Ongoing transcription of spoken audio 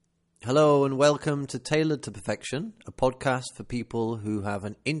Hello and welcome to Tailored to Perfection, a podcast for people who have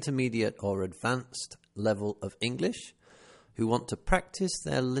an intermediate or advanced level of English, who want to practice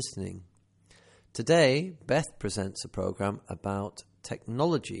their listening. Today, Beth presents a program about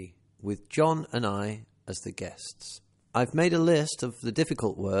technology with John and I as the guests. I've made a list of the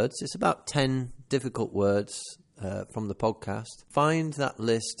difficult words. It's about 10 difficult words from the podcast. Find that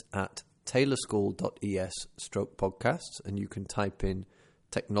list at taylorschool.es/podcasts and you can type in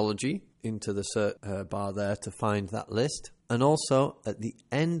technology into the search bar there to find that list. And also at the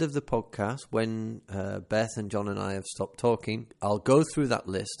end of the podcast, when Beth and John and I have stopped talking, I'll go through that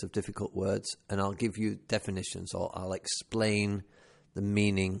list of difficult words and I'll give you definitions, or I'll explain the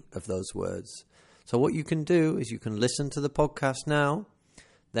meaning of those words. So what you can do is you can listen to the podcast now,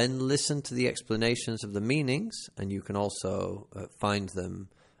 then listen to the explanations of the meanings, and you can also find them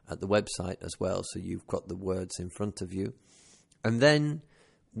at the website as well, so you've got the words in front of you. And then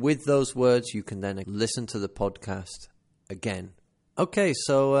with those words, you can then listen to the podcast again. Okay,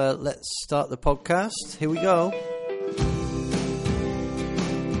 so let's start the podcast. Here we go.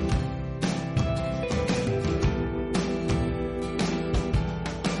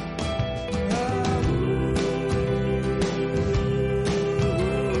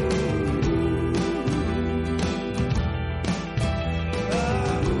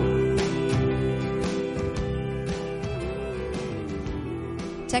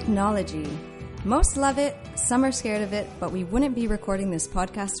 Technology. Most love it, some are scared of it, but we wouldn't be recording this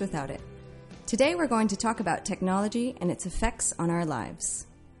podcast without it. Today we're going to talk about technology and its effects on our lives.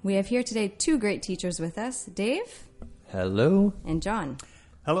 We have here today two great teachers with us, Dave. Hello. And John.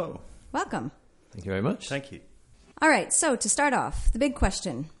 Hello. Welcome. Thank you very much. Thank you. All right, so to start off, the big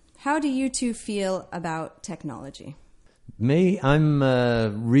question. How do you two feel about technology? Me, I'm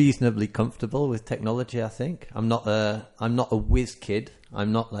reasonably comfortable with technology, I think. I'm not a whiz kid.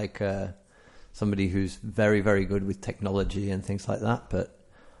 I'm not like somebody who's very, very good with technology and things like that, but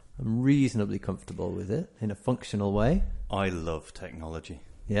I'm reasonably comfortable with it in a functional way. I love technology.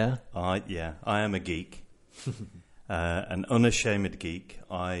 Yeah? I am a geek, an unashamed geek.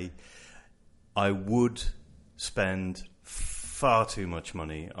 I would spend far too much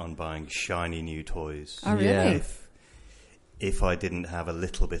money on buying shiny new toys. Oh, really? Yeah. If I didn't have a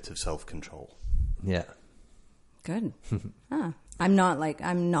little bit of self-control. Yeah. Good. I'm not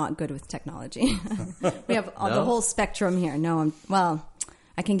good with technology. We have the whole spectrum here. No,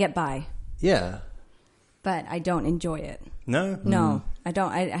 I can get by. Yeah. But I don't enjoy it. No? No, I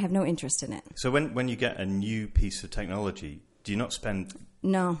don't. I have no interest in it. So when you get a new piece of technology, do you not spend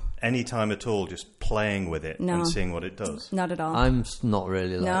any time at all just playing with it and seeing what it does? Not at all. I'm not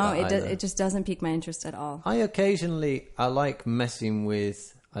really like that either. It just doesn't pique my interest at all. I like messing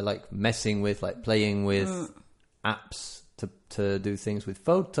with, like playing with apps to do things with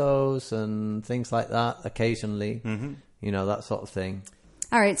photos and things like that occasionally. Mm-hmm. You know, that sort of thing.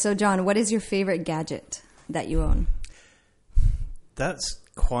 All right, so John, what is your favorite gadget that you own? That's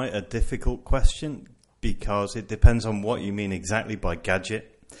quite a difficult question because it depends on what you mean exactly by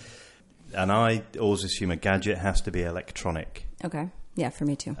gadget. And I always assume a gadget has to be electronic. Okay. Yeah, for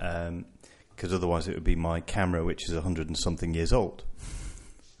me too. Because otherwise it would be my camera, which is 100 and something years old.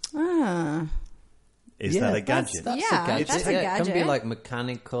 Is that a gadget? That's a gadget. That's a gadget. It can be like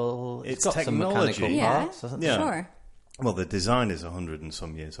mechanical. It's got technology. some mechanical parts, hasn't it? Yeah. Sure. Well, the design is 100 and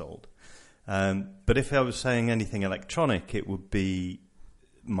some years old. But if I was saying anything electronic, it would be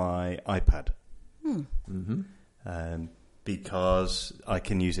my iPad. Mm-hmm. Because I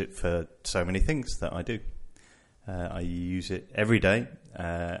can use it for so many things that I do. I use it every day,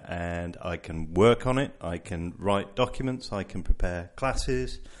 and I can work on it. I can write documents. I can prepare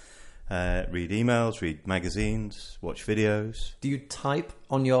classes, read emails, read magazines, watch videos. Do you type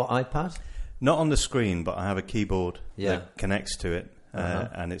on your iPad? Not on the screen, but I have a keyboard Yeah. that connects to it,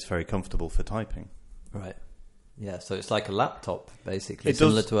 and it's very comfortable for typing. Right. Yeah, so it's like a laptop, basically. It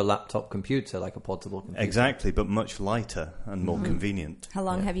Similar does. to a laptop computer, like a portable computer. Exactly, but much lighter and more convenient. How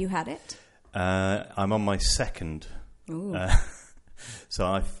long have you had it? I'm on my second. Ooh.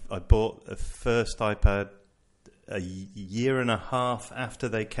 So I bought the first iPad a year and a half after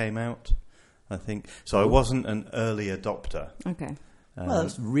they came out, I think. So I wasn't an early adopter. Okay. Well,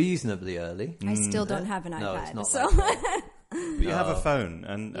 that's reasonably early. I still don't have an No, iPad. it's not so like that. But you have a phone,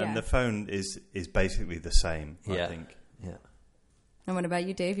 and the phone is basically the same, I think. Yeah. And what about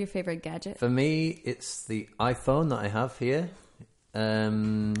you, Dave? Your favorite gadget? For me, it's the iPhone that I have here.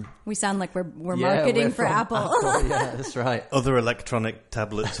 We sound like we're marketing for Apple. Yeah, that's right. Other electronic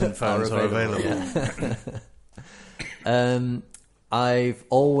tablets and phones are available. Yeah. I've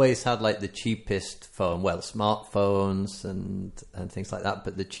always had like the cheapest phone, well, smartphones and things like that,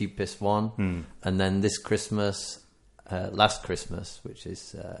 but the cheapest one. And then this Christmas, last Christmas, which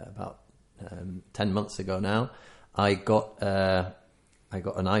is about 10 months ago now, I got an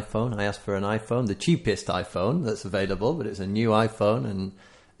iPhone. I asked for an iPhone, the cheapest iPhone that's available, but it's a new iPhone and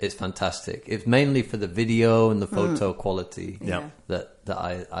it's fantastic. It's mainly for the video and the photo quality that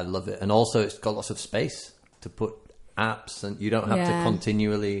I love it. And also it's got lots of space to put apps, and you don't have to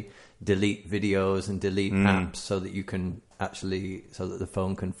continually delete videos and delete apps so that you can actually, so that the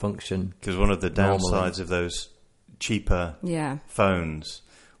phone can function. Because one of the downsides normally of those cheaper phones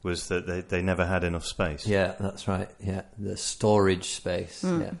was that they never had enough space. Yeah, that's right. Yeah, the storage space.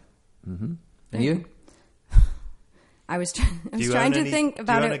 Yeah. Mm-hmm. And you? I was trying to think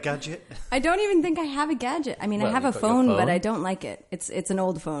about do you own it. a gadget? I don't even think I have a gadget. I mean, I have a phone, but I don't like it. It's an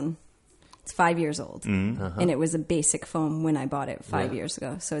old phone. It's 5 years old. And it was a basic phone when I bought it 5 years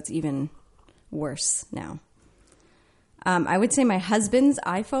ago. So it's even worse now. I would say my husband's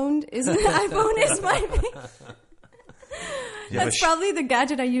iPhone is my thing. That's probably the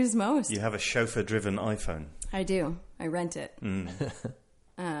gadget I use most. You have a chauffeur-driven iPhone. I do. I rent it.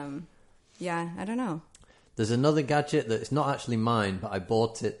 Yeah, I don't know. There's another gadget that is not actually mine, but I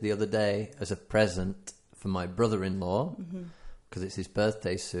bought it the other day as a present for my brother-in-law because it's his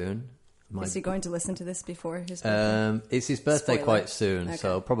birthday soon. Is he going to listen to this before his birthday? It's his birthday Spoiler. quite soon, Okay.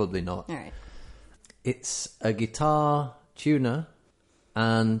 so probably not. All right. It's a guitar tuner,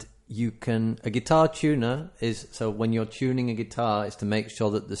 and a guitar tuner is, so when you're tuning a guitar, is to make sure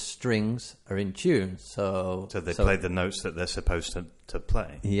that the strings are in tune. So they play the notes that they're supposed to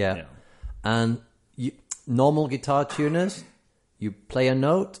play. Yeah. And normal guitar tuners, you play a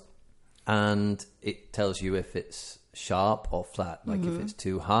note, and it tells you if it's sharp or flat, like if it's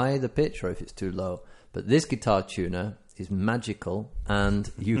too high, the pitch, or if it's too low. But this guitar tuner is magical,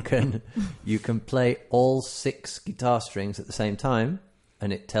 and you can play all 6 guitar strings at the same time,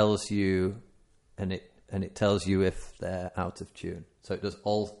 and it tells you if they're out of tune. So it does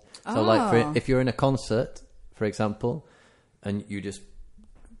all. So like if you're in a concert, for example, and you just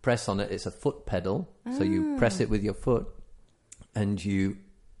press on it, it's a foot pedal. So you press it with your foot, and you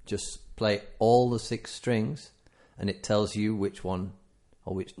just play all the 6 strings, and it tells you which one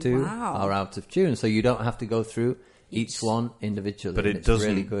or which 2 are out of tune. So you don't have to go through each one individually. But it's doesn't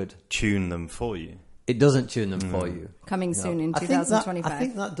really good. Tune them for you. It doesn't tune them for you. Coming soon in 2025. I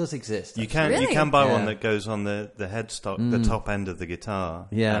think that does exist. You can buy one that goes on the headstock, the top end of the guitar.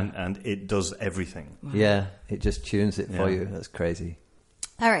 Yeah. And it does everything. Wow. Yeah, it just tunes it for you. That's crazy.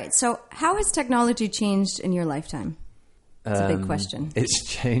 All right. So how has technology changed in your lifetime? It's a big question. It's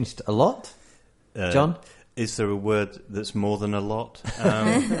changed a lot. John? Is there a word that's more than a lot?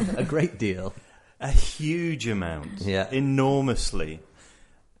 A great deal. A huge amount. Yeah. Enormously.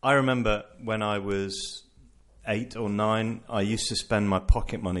 I remember when I was 8 or 9, I used to spend my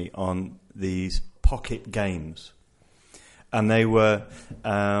pocket money on these pocket games. And they were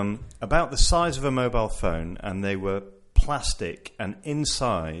about the size of a mobile phone, and they were plastic, and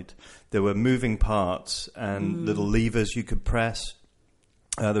inside there were moving parts and little levers you could press.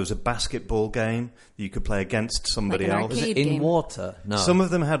 There was a basketball game that you could play against somebody Like an else. Was it Arcade in game. water? No. Some of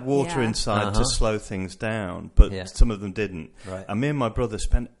them had water Yeah. inside to slow things down, but some of them didn't. Right. And me and my brother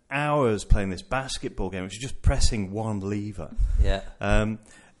spent hours playing this basketball game, which is just pressing one lever. Yeah.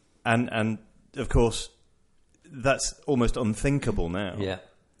 And of course, that's almost unthinkable now. Yeah.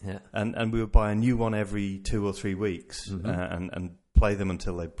 Yeah. And we would buy a new one every 2 or 3 weeks and play them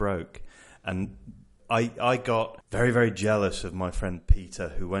until they broke. And I got very, very jealous of my friend Peter,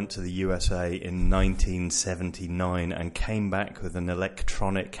 who went to the USA in 1979 and came back with an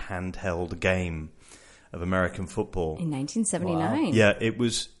electronic handheld game of American football. In 1979. Wow. Yeah, it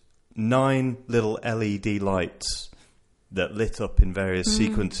was 9 little LED lights that lit up in various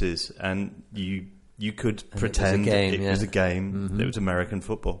sequences, and you could pretend it was a game. It was American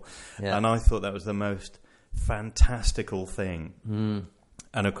football. Yeah. And I thought that was the most fantastical thing.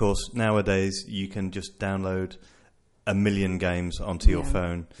 And of course, nowadays you can just download 1 million games onto your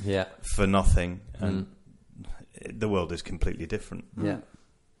phone for nothing, and the world is completely different. Yeah.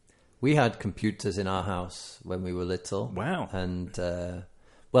 We had computers in our house when we were little. Wow. And,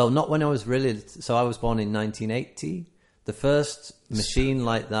 well, not when I was really little. So I was born in 1980. The first machine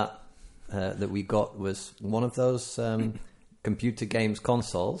like that that we got was one of those computer games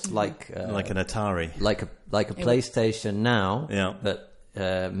consoles, like an Atari. like a PlayStation now. Yeah. But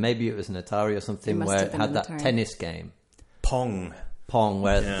maybe it was an Atari or something must where have it been had an that Atari. tennis game. Pong. Pong,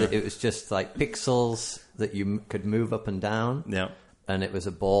 where Yeah. it was just like pixels that you could move up and down. Yeah. and it was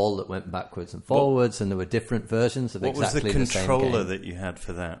a ball that went backwards and forwards, and there were different versions of exactly the same game. What was the controller that you had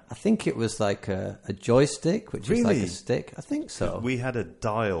for that? I think it was like a joystick, which is like a stick. I think so. We had a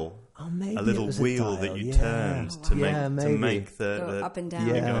dial, maybe a little wheel that you turned to make the go up and down.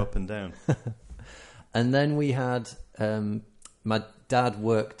 Go up and down. And then we had my dad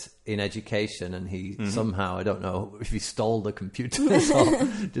worked in education, and he somehow, I don't know if he stole the computers or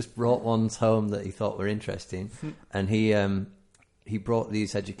just brought ones home that he thought were interesting, and he brought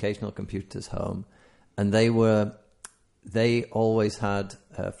these educational computers home, and they always had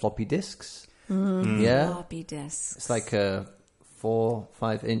floppy disks. Floppy disks. It's like a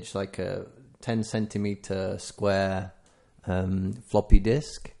 4-5 inch, like a 10 centimeter square floppy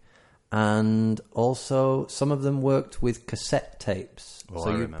disk. And also, some of them worked with cassette tapes. Oh,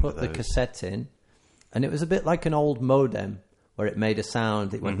 so you put the cassette in, and it was a bit like an old modem, where it made a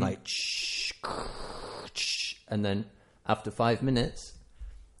sound. It went like, and then after 5 minutes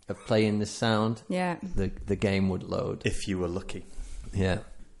of playing this sound, the game would load. If you were lucky. Yeah.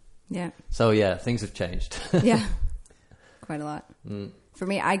 Yeah. So, things have changed. Yeah. Quite a lot. For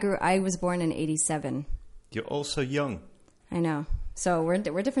me, I was born in 1987. You're also young. I know. So we're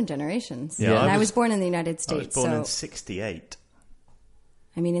different generations. Yeah. And I was born in the United States. I was born in 1968.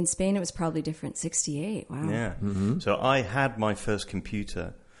 I mean, in Spain, it was probably different. 1968. Wow. Yeah. So I had my first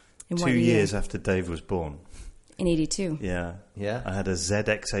computer In 2 what year? years after Dave was born. In 1982. Yeah. Yeah. I had a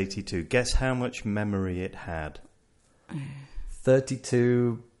ZX82. Guess how much memory it had?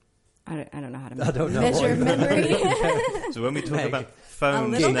 32... I don't know how to measure memory. So when we talk about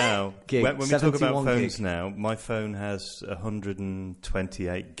phones little now, Gig. when we talk about 71 phones gig. now, my phone has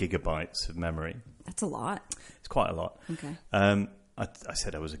 128 gigabytes of memory. That's a lot. It's quite a lot. Okay. I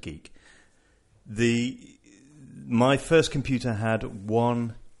said I was a geek. My first computer had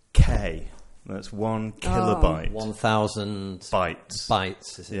 1K. That's 1 kilobyte. 1,000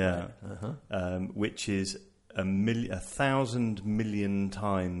 bytes. Is it? Yeah. Right? Which is 1,000 million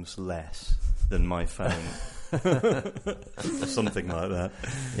times less than my phone. Or something like that.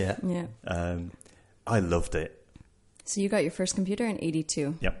 Yeah. Yeah. I loved it. So you got your first computer in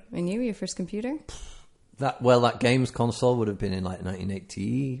 1982. Yep. And you, your first computer? That games console would have been in like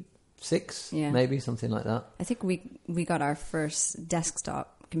 1986, maybe, something like that. I think we got our first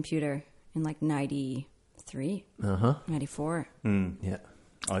desktop computer in like 93, 94. Yeah.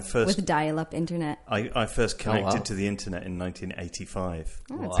 With dial-up internet. I first connected to the internet in 1985.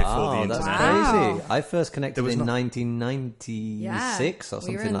 Wow, before the internet. that's crazy. I first connected in 1996 or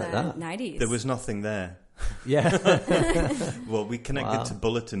something like that. 90s. There was nothing there. Yeah. Well, we connected to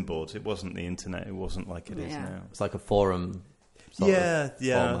bulletin boards. It wasn't the internet. It wasn't like it is now. It's like a forum.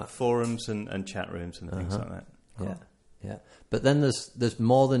 Format. Forums and chat rooms and things like that. Yeah. But then there's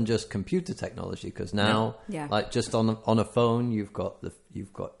more than just computer technology, because now, like just on a phone, you've got a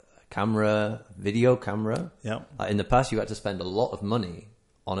camera, video camera. Yeah. In the past, you had to spend a lot of money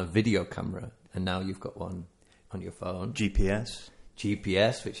on a video camera, and now you've got one on your phone.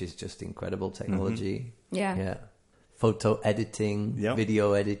 GPS, which is just incredible technology. Yeah. Photo editing,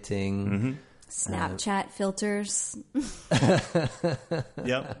 video editing. Snapchat filters.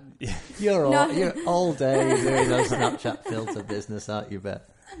 Yep. You're all day doing those Snapchat filter business, aren't you, Beth?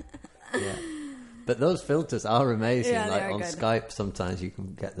 Yeah. But those filters are amazing. Yeah, like they are on good. Skype, sometimes you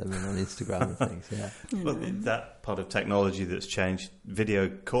can get them in on Instagram and things. Yeah. Well, that part of technology that's changed, video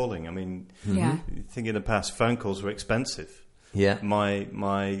calling. I mean, I think in the past, phone calls were expensive. Yeah. My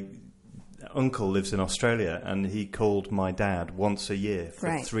uncle lives in Australia, and he called my dad once a year for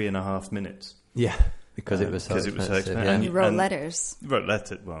 3.5 minutes. Yeah, because it was so expensive. Yeah. And you wrote letters. Wrote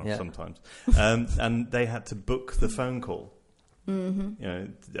letters, sometimes. And they had to book the phone call.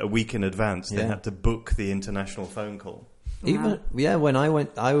 Mm-hmm. A week in advance. They had to book the international phone call. Even when I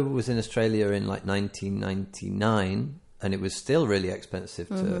was in Australia in like 1999, and it was still really expensive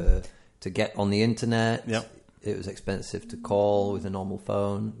to get on the internet. Yep. It was expensive to call with a normal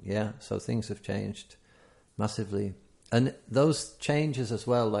phone. Yeah, so things have changed massively. And those changes as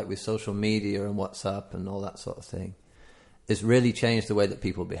well, like with social media and WhatsApp and all that sort of thing, it's really changed the way that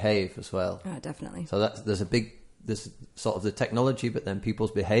people behave as well. Oh, definitely. So there's sort of the technology, but then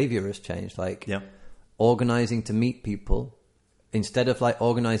people's behavior has changed. Like organizing to meet people, instead of like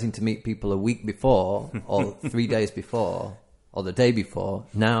organizing to meet people a week before or 3 days before or the day before,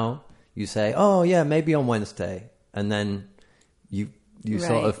 now you say, oh yeah, maybe on Wednesday. And then you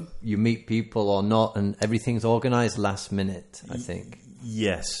sort of, you meet people or not, and everything's organized last minute, I think.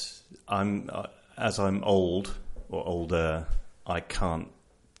 Yes. As I'm old or older, I can't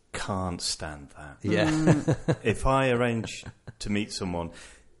stand that. Yeah. If I arrange to meet someone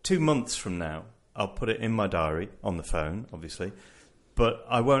 2 months from now, I'll put it in my diary on the phone, obviously. but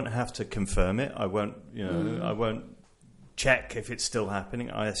I won't have to confirm it. I won't, I won't check if it's still happening.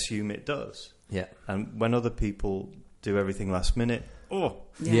 I assume it does. Yeah. And when other people do everything last minute,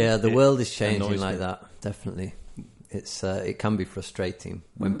 the world is changing like me. that. Definitely, it can be frustrating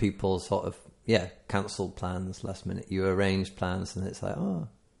when people sort of cancel plans last minute. You arrange plans, and it's like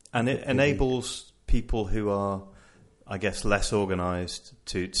and it enables people who are, I guess, less organised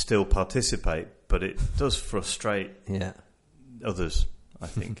to still participate, but it does frustrate others, I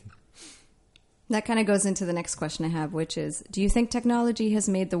think. That kind of goes into the next question I have, which is, do you think technology has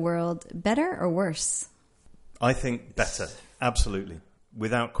made the world better or worse? I think better, absolutely,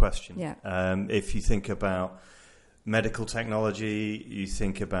 without question. Yeah. If you think about medical technology, you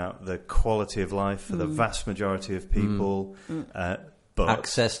think about the quality of life for the vast majority of people, but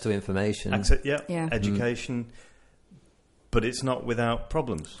access to information, education, but it's not without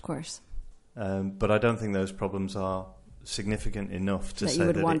problems. Of course. But I don't think those problems are significant enough to that say you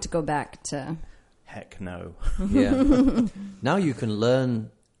would that want to go back to. Heck no. Yeah. Now you can learn.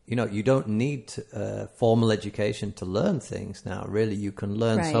 You don't need formal education to learn things now. Really, you can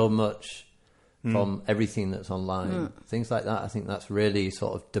learn so much from everything that's online. Things like that. I think that's really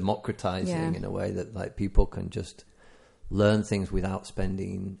sort of democratizing in a way that like people can just learn things without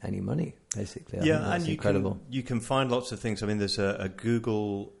spending any money. Basically, I think that's incredible. You can find lots of things. I mean, there's a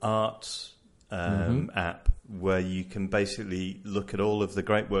Google Arts app where you can basically look at all of the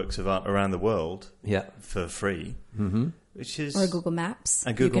great works of art around the world for free. Mm-hmm. Which is, or Google Maps.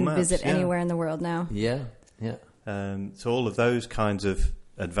 And Google you can Maps, visit anywhere in the world now. Yeah. So all of those kinds of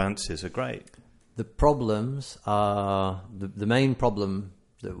advances are great. The problems are the main problem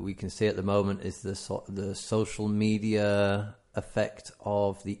that we can see at the moment is the social media effect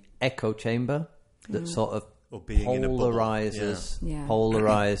of the echo chamber that sort of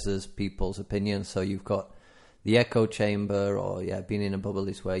polarizes people's opinions. So you've got the echo chamber, or being in a bubble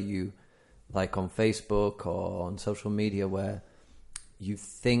is where you, like on Facebook or on social media, where you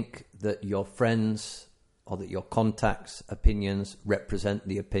think that your friends or that your contacts' opinions represent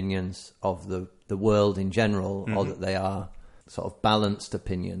the opinions of the world in general, or that they are sort of balanced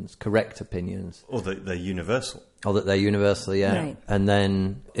opinions, correct opinions. Or that they're universal. Or that they're universal, Right. And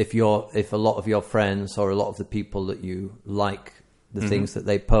then if a lot of your friends or a lot of the people that you like, the things that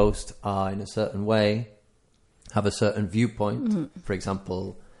they post are in a certain way, have a certain viewpoint, for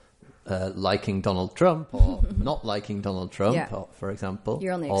example, liking Donald Trump or not liking Donald Trump, or, for example.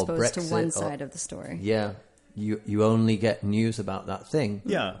 You're only exposed to one side of the story. Yeah. You only get news about that thing.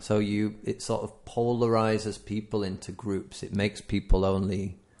 Yeah. So it sort of polarizes people into groups. It makes people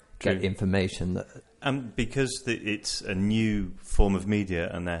only get information that... And because it's a new form of media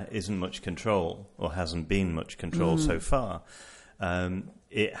and there isn't much control, or hasn't been much control so far,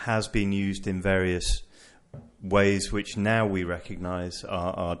 it has been used in various ways which now we recognise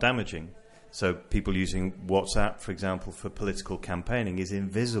are damaging. So people using WhatsApp, for example, for political campaigning is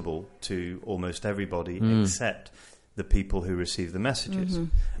invisible to almost everybody except the people who receive the messages.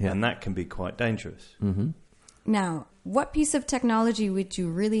 And that can be quite dangerous. Now, what piece of technology would you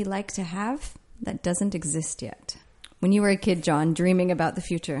really like to have that doesn't exist yet? When you were a kid, John, dreaming about the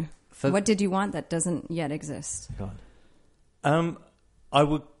future, what did you want that doesn't yet exist? God. I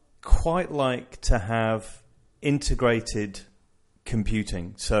would quite like to have integrated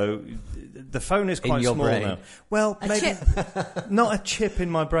computing. So the phone is quite small brain. now. Well, maybe not a chip in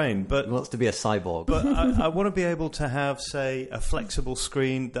my brain, but He wants to be a cyborg. But I want to be able to have, say, a flexible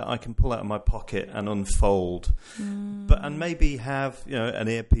screen that I can pull out of my pocket and unfold, and maybe have an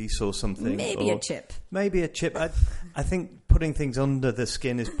earpiece or something. Maybe a chip. Maybe a chip. I think putting things under the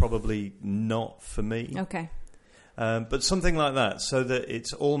skin is probably not for me. Okay. But something like that, so that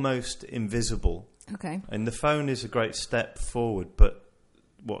it's almost invisible. Okay. And the phone is a great step forward, but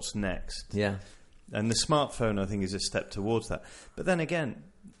what's next? Yeah. And the smartphone, I think, is a step towards that. But then again,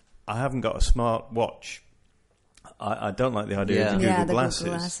 I haven't got a smart watch. I don't like the idea of the Google Glasses.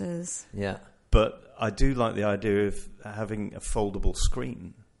 Google Glasses. Yeah. But I do like the idea of having a foldable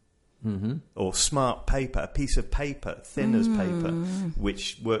screen. Or smart paper, a piece of paper, thin as paper,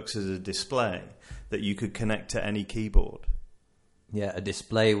 which works as a display that you could connect to any keyboard. Yeah, a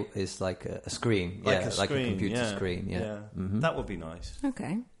display is like a screen. Like a computer screen. Yeah. That would be nice.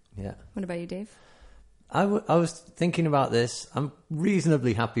 Okay. Yeah. What about you, Dave? I was thinking about this. I'm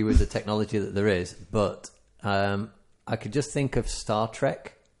reasonably happy with the technology that there is, but I could just think of Star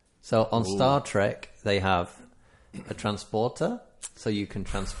Trek. So on Star Trek, they have a transporter, so you can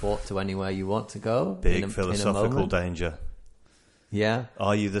transport to anywhere you want to go. Big philosophical danger. Yeah.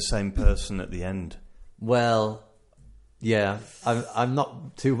 Are you the same person at the end? Well, Yeah, I'm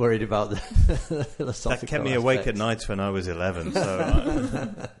not too worried about the philosophical That kept me awake at aspects. nights when I was 11.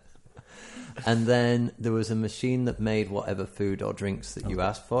 So And then there was a machine that made whatever food or drinks that you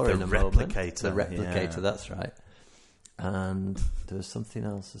asked for the in a moment. replicator, The replicator, yeah. that's right. And there was something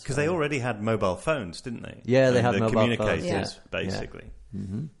else as because well. they already had mobile phones, didn't they? Yeah, they And had the mobile phones. communicators, Yeah. basically.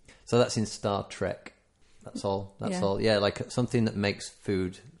 Hmm. So that's in Star Trek. That's all. That's Yeah. all. Yeah, like something that makes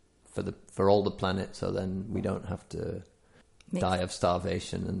food for all the planet, so then we don't have to die of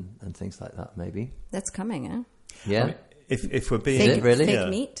starvation and things like that. Maybe. That's coming, eh? Yeah. I mean, if we're being Is it really? Fake Yeah.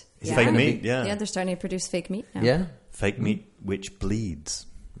 meat. It's Yeah. fake meat, yeah. Yeah, they're starting to produce fake meat now. Yeah. Fake meat which bleeds.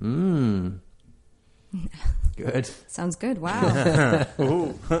 Mmm. Good. Sounds good. Wow.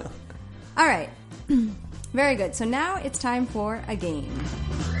 Ooh. All right. Very good. So now it's time for a game.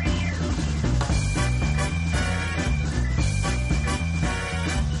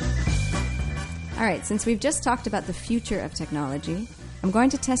 All right, since we've just talked about the future of technology, I'm going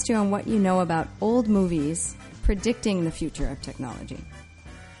to test you on what you know about old movies predicting the future of technology.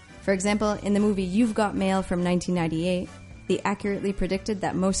 For example, in the movie You've Got Mail from 1998, they accurately predicted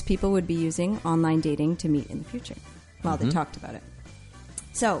that most people would be using online dating to meet in the future. Well, they talked about it.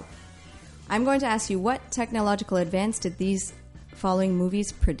 So, I'm going to ask you, what technological advance did these following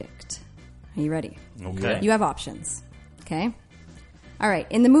movies predict? Are you ready? Okay. You have options. Okay? All right.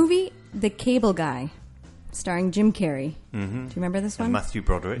 In the movie The Cable Guy, starring Jim Carrey. Do you remember this one? And Matthew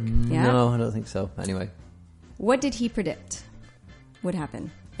Broderick. Yeah. No, I don't think so. Anyway. What did he predict would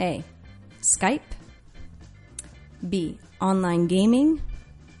happen? A. Skype. B. Online gaming.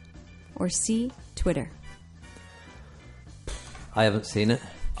 Or C. Twitter. I haven't seen it.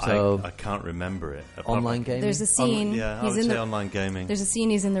 So I can't remember it. online gaming. There's a scene. Yeah, I he's would in say the, online gaming. There's a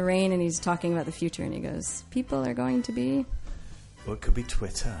scene. He's in the rain and he's talking about the future, and he goes, "People are going to be." Or it could be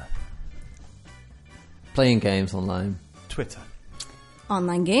Twitter. Playing games online. Twitter.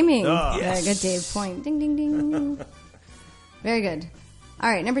 Online gaming. Oh, Very good, Dave. Point. Ding, ding, ding. Very good. All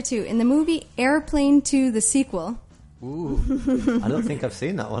right, number 2. In the movie Airplane 2, the sequel. Ooh. I don't think I've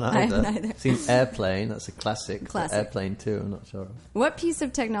seen that one I either. haven't either. Seen Airplane. That's a classic. Classic. Airplane 2, I'm not sure. What piece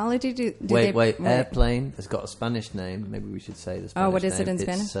of technology do they... Wait. Airplane has got a Spanish name. Maybe we should say the Spanish what is it name. in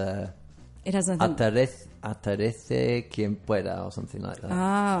It's, It has nothing... Aterrice quien pueda or something like that.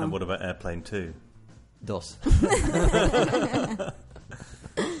 Oh. And what about Airplane 2? Dos.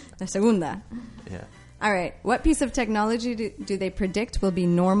 La segunda. Yeah. All right. What piece of technology do they predict will be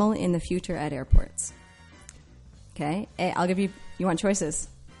normal in the future at airports? Okay. I'll give you... You want choices?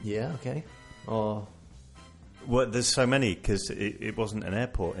 Yeah, okay. Or Well, there's so many because it wasn't an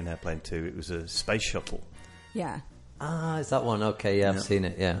airport in Airplane 2. It was a space shuttle. Yeah. is that one? Okay, yeah, I've seen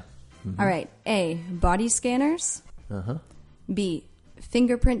it, yeah. All right. A. Body scanners. Uh-huh. B.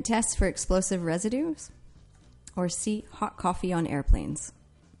 Fingerprint tests for explosive residues. Or C. Hot coffee on airplanes.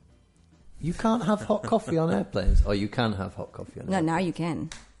 You can't have hot coffee on airplanes. Or you can have hot coffee on No, airplanes. now you can.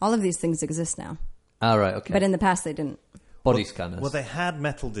 All of these things exist now. Ah, right, okay. But in the past, they didn't. Body scanners. Well, they had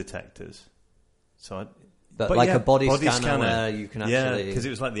metal detectors. So But like yeah, a body scanner where you can Yeah, actually... because it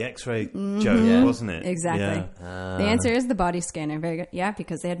was like the X-ray joke, Yeah. wasn't it? Exactly. Yeah. The answer is the body scanner. Very good. Yeah,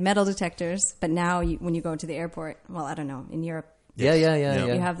 because they had metal detectors. But now when you go to the airport, well, I don't know, in Europe, Yeah.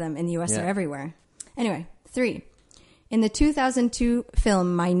 you have them. In the US, they're everywhere. Anyway, 3. In the 2002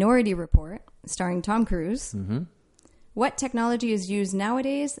 film Minority Report, starring Tom Cruise, what technology is used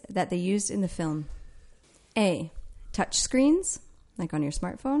nowadays that they used in the film? A. Touch screens, like on your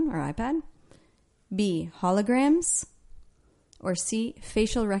smartphone or iPad. B. Holograms. Or C.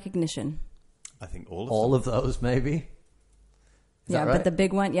 Facial recognition. I think all of All them. of those, maybe? Is that right? But the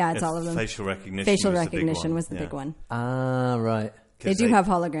big one, it's all of them. Facial recognition. Facial was recognition was the yeah. big one. Ah, right. They do have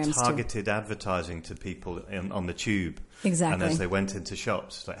holograms too. Targeted advertising to people on the tube. Exactly. And as they went into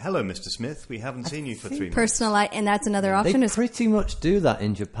shops, it's like, "Hello, Mr. Smith. We haven't seen you for 3 months." Personalized, and that's another option. They Is pretty much do that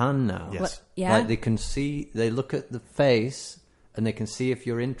in Japan now. Yes. What- yeah. Like they can see, they look at the face and they can see if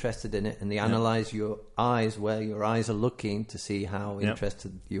you're interested in it, and they analyze your eyes, where your eyes are looking, to see how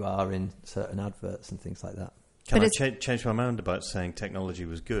interested you are in certain adverts and things like that. Can But I change my mind about saying technology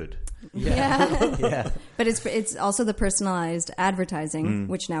was good? Yeah. Yeah. But it's also the personalized advertising,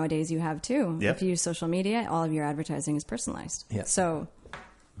 which nowadays you have too. Yep. If you use social media, all of your advertising is personalized. Yeah. So,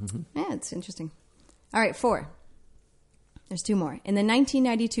 yeah, it's interesting. All right, 4. There's 2 more. In the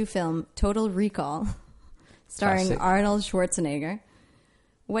 1992 film Total Recall, starring Classic. Arnold Schwarzenegger,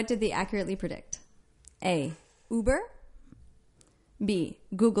 what did they accurately predict? A. Uber. B.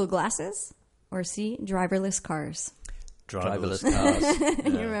 Google Glasses. Or C. Driverless cars. Driverless cars.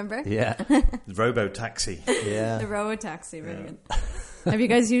 You remember? Yeah. Robo taxi. The Yeah. robo-taxi. Very good. Have you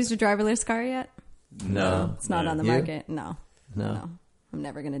guys used a driverless car yet? No. It's not on the You? market. No. No. I'm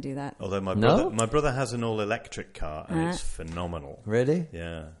never going to do that. Although my No? brother has an all-electric car, and it's phenomenal. Really?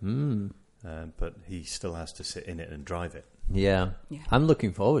 Yeah. But he still has to sit in it and drive it. Yeah. Yeah. I'm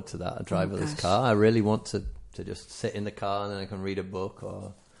looking forward to that, a driverless gosh. car. I really want to just sit in the car and then I can read a book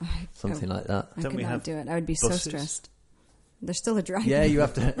or something like that. I Don't could we not have do it. I would be so buses? stressed. There's still a driver. Yeah, you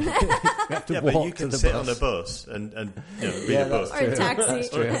have to, Yeah, walk but you to can the sit bus. on a bus and read Yeah, a book. that's Or a taxi.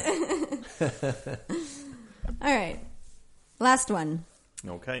 That's true. All right. Last one.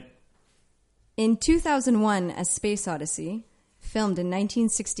 Okay. In 2001, A Space Odyssey, filmed in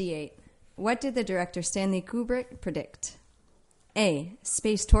 1968, what did the director Stanley Kubrick predict? A.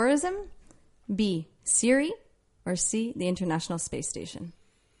 Space tourism. B. Siri. Or C. The International Space Station.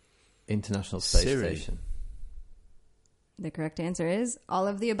 International Space Siri. Station. The correct answer is all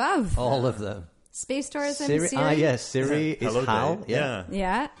of the above. All of them. Space tourism, Siri. Siri. Ah, yes. Siri is Hello, HAL. Dave. Yeah.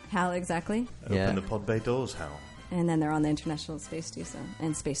 Yeah, HAL, exactly. Open Yeah. the pod bay doors, Hal. And then they're on the International Space Station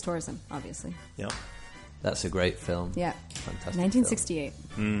and space tourism, obviously. Yeah. That's a great film. Yeah. Fantastic. 1968,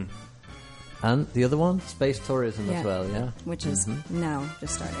 film. And the other one, space tourism Yeah. as well. Yeah. which is now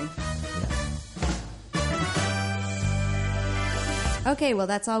just starting. Yeah. Okay, well,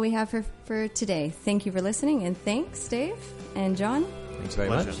 that's all we have for today. Thank you for listening, and thanks, Dave and John, Thanks very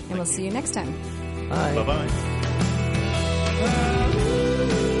Pleasure. much. and we'll see you next time. Bye. Bye-bye.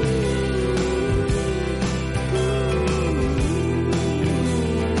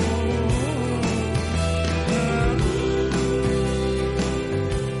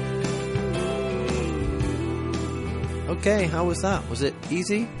 Okay, how was that? Was it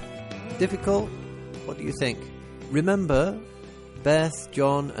easy? Difficult? What do you think? Remember, Beth,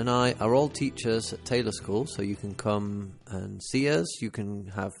 John, and I are all teachers at Taylor School, so you can come and see us. You can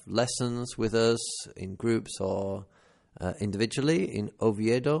have lessons with us in groups or individually in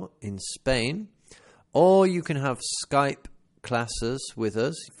Oviedo, in Spain. Or you can have Skype classes with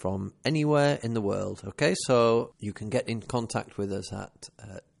us from anywhere in the world. Okay, so you can get in contact with us at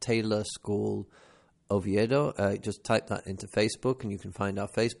Taylor School Oviedo. Just type that into Facebook and you can find our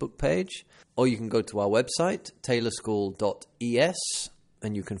Facebook page. Or you can go to our website, taylorschool.es,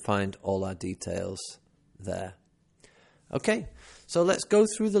 and you can find all our details there. Okay, so let's go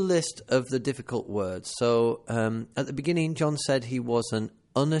through the list of the difficult words. So at the beginning, John said he was an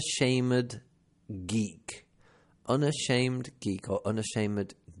unashamed geek. Unashamed geek or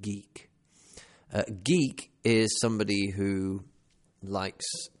unashamed geek. Geek is somebody who likes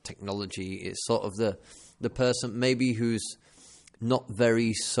technology. It's sort of the person maybe who's not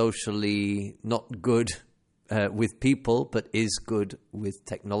very socially, not good with people, but is good with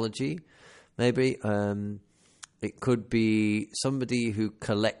technology. Maybe it could be somebody who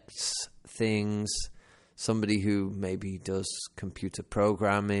collects things, somebody who maybe does computer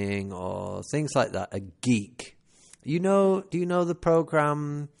programming or things like that. A geek. Do you know the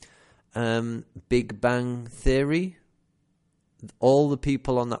program Big Bang Theory? All the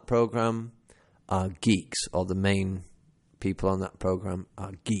people on that program are geeks, or the main people on that program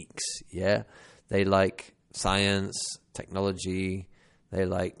are geeks, yeah? They like science, technology, they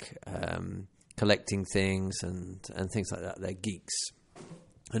like collecting things and things like that. They're geeks.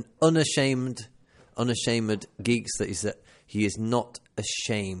 An unashamed geeks, that is that he is not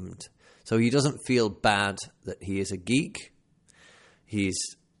ashamed. So he doesn't feel bad that he is a geek. He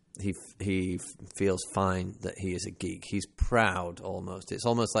feels fine that he is a geek. He's proud almost. It's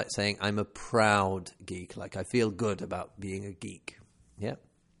almost like saying, I'm a proud geek. Like, I feel good about being a geek. Yeah.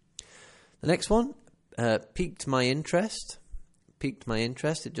 The next one, piqued my interest. Piqued my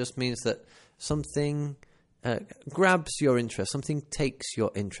interest. It just means that something grabs your interest. Something takes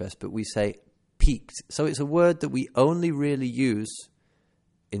your interest, but we say piqued. So it's a word that we only really use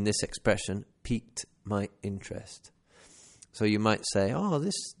in this expression, piqued my interest. So you might say, "Oh,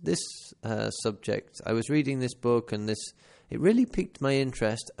 this subject. I was reading this book, and it really piqued my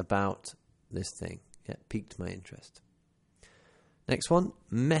interest about this thing." Yeah, piqued my interest. Next one,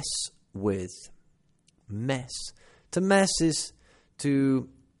 mess with. Mess. To mess is to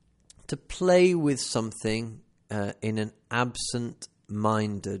play with something in an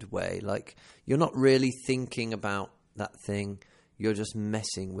absent-minded way. Like you're not really thinking about that thing. You're just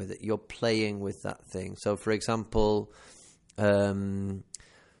messing with it. You're playing with that thing. So, for example, my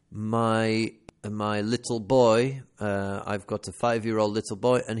little boy, I've got a 5-year-old little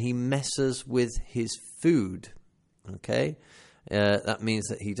boy, and he messes with his food. Okay, that means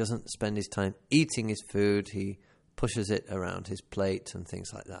that he doesn't spend his time eating his food. He pushes it around his plate and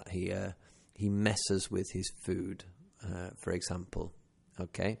things like that. He messes with his food, for example.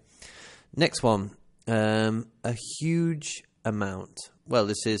 Okay, next one, a huge amount. Well,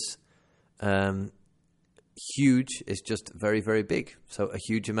 this is huge is just very, very big. So a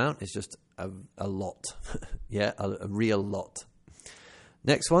huge amount is just a lot. Yeah, a real lot.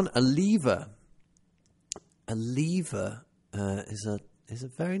 Next one, a lever. A lever is a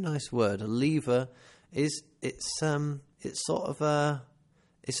very nice word. A lever it's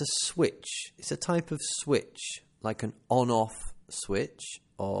a switch. It's a type of switch, like an on-off switch,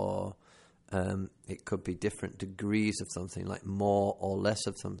 or it could be different degrees of something, like more or less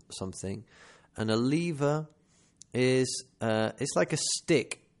of something. And a lever is it's like a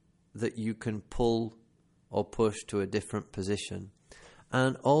stick that you can pull or push to a different position.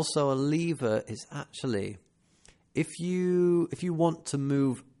 And also a lever is actually, if you want to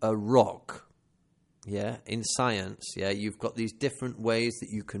move a rock, yeah, in science, yeah, you've got these different ways that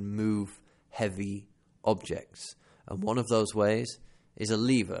you can move heavy objects. And one of those ways is a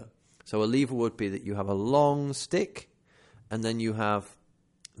lever. So a lever would be that you have a long stick, and then you have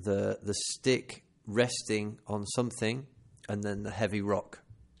the stick resting on something, and then the heavy rock.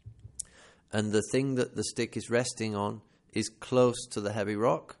 And the thing that the stick is resting on is close to the heavy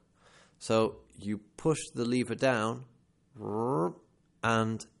rock. So you push the lever down,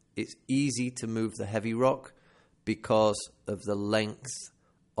 and it's easy to move the heavy rock because of the length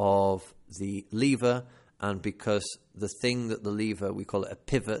of the lever, and because the thing that the lever, we call it a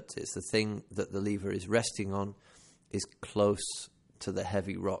pivot, it's the thing that the lever is resting on, is close to the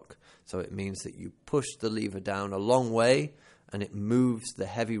heavy rock. So it means that you push the lever down a long way and it moves the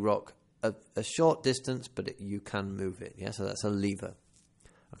heavy rock a short distance, but you can move it. Yeah, so that's a lever.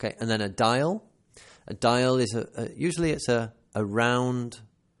 Okay, and then a dial. A dial is usually it's a round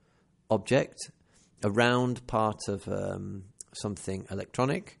object, a round part of something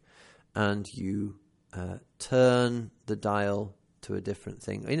electronic, and you turn the dial to a different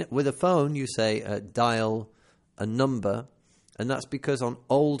thing. With a phone, you say dial a number, and that's because on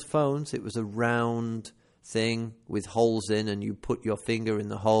old phones it was a round thing with holes in, and you put your finger in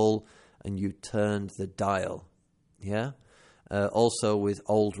the hole and you turned the dial. Yeah. Also with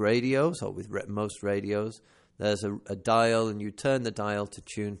old radios, or with most radios, there's a dial, and you turn the dial to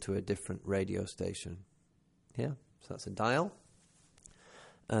tune to a different radio station. Yeah, so that's a dial.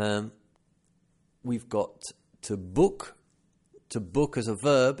 We've got to book. To book as a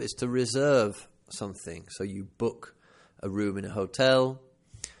verb is to reserve something. So you book a room in a hotel.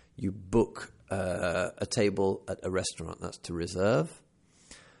 You book a table at a restaurant. That's to reserve.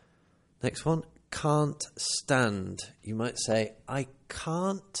 Next one, can't stand. You might say, I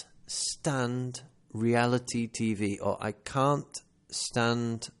can't stand reality TV, or I can't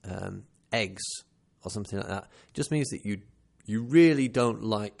stand eggs, or something like that. It just means that you really don't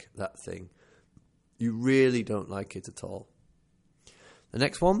like that thing. You really don't like it at all. The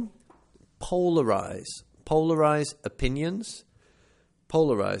next one, polarize. Polarize opinions.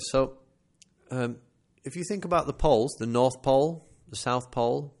 Polarize. So if you think about the poles, the North Pole, the South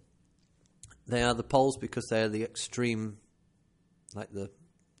Pole, they are the poles because they are the extreme, like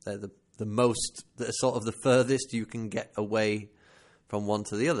they're the most, the sort of the furthest you can get away from one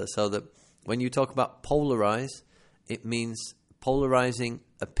to the other. So that when you talk about polarize, it means polarizing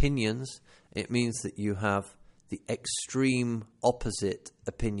opinions. It means that you have the extreme opposite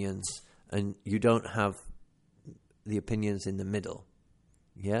opinions, and you don't have the opinions in the middle.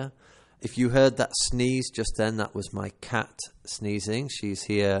 Yeah? If you heard that sneeze just then, that was my cat sneezing. She's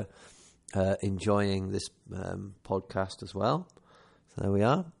here enjoying this podcast as well. So there we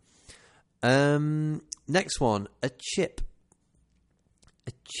are. Next one, a chip.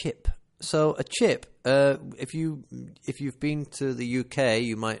 A chip. So a chip, if you've been to the UK,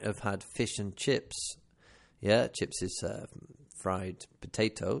 you might have had fish and chips. Yeah, chips is fried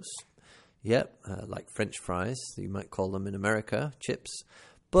potatoes. Yep, like French fries, you might call them in America, chips.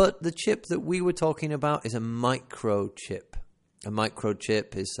 But the chip that we were talking about is a microchip. A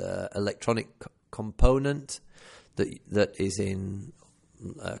microchip is an electronic component that is in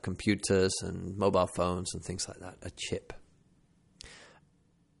computers and mobile phones and things like that, a chip.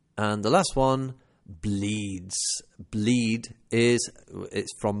 And the last one, bleeds. Bleed it's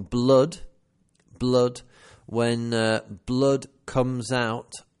from blood. Blood. When blood comes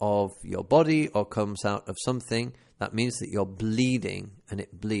out of your body or comes out of something, that means that you're bleeding, and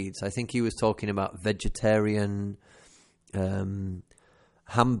it bleeds. I think he was talking about vegetarian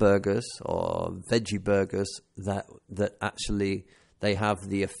hamburgers or veggie burgers that actually they have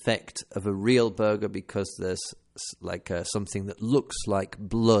the effect of a real burger because there's like something that looks like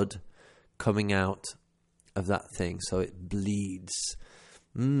blood coming out of that thing, so it bleeds.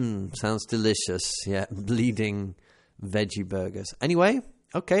 Sounds delicious. Yeah, bleeding veggie burgers. Anyway,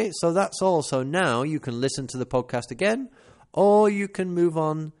 okay, so that's all. So now you can listen to the podcast again, or you can move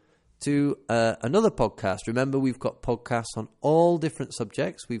on to another podcast. Remember, we've got podcasts on all different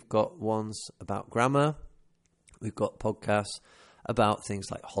subjects. We've got ones about grammar. We've got podcasts about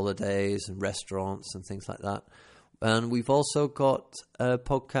things like holidays and restaurants and things like that. And we've also got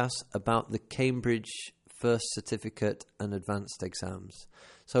podcasts about the Cambridge First Certificate and Advanced Exams.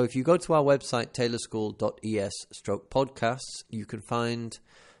 So if you go to our website, taylorschool.es/podcasts, you can find,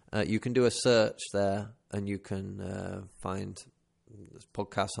 you can do a search there and you can find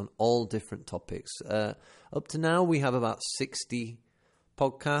podcasts on all different topics. Up to now, we have about 60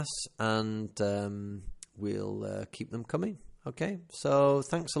 podcasts, and we'll keep them coming. Okay, so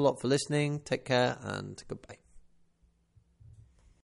thanks a lot for listening. Take care and goodbye.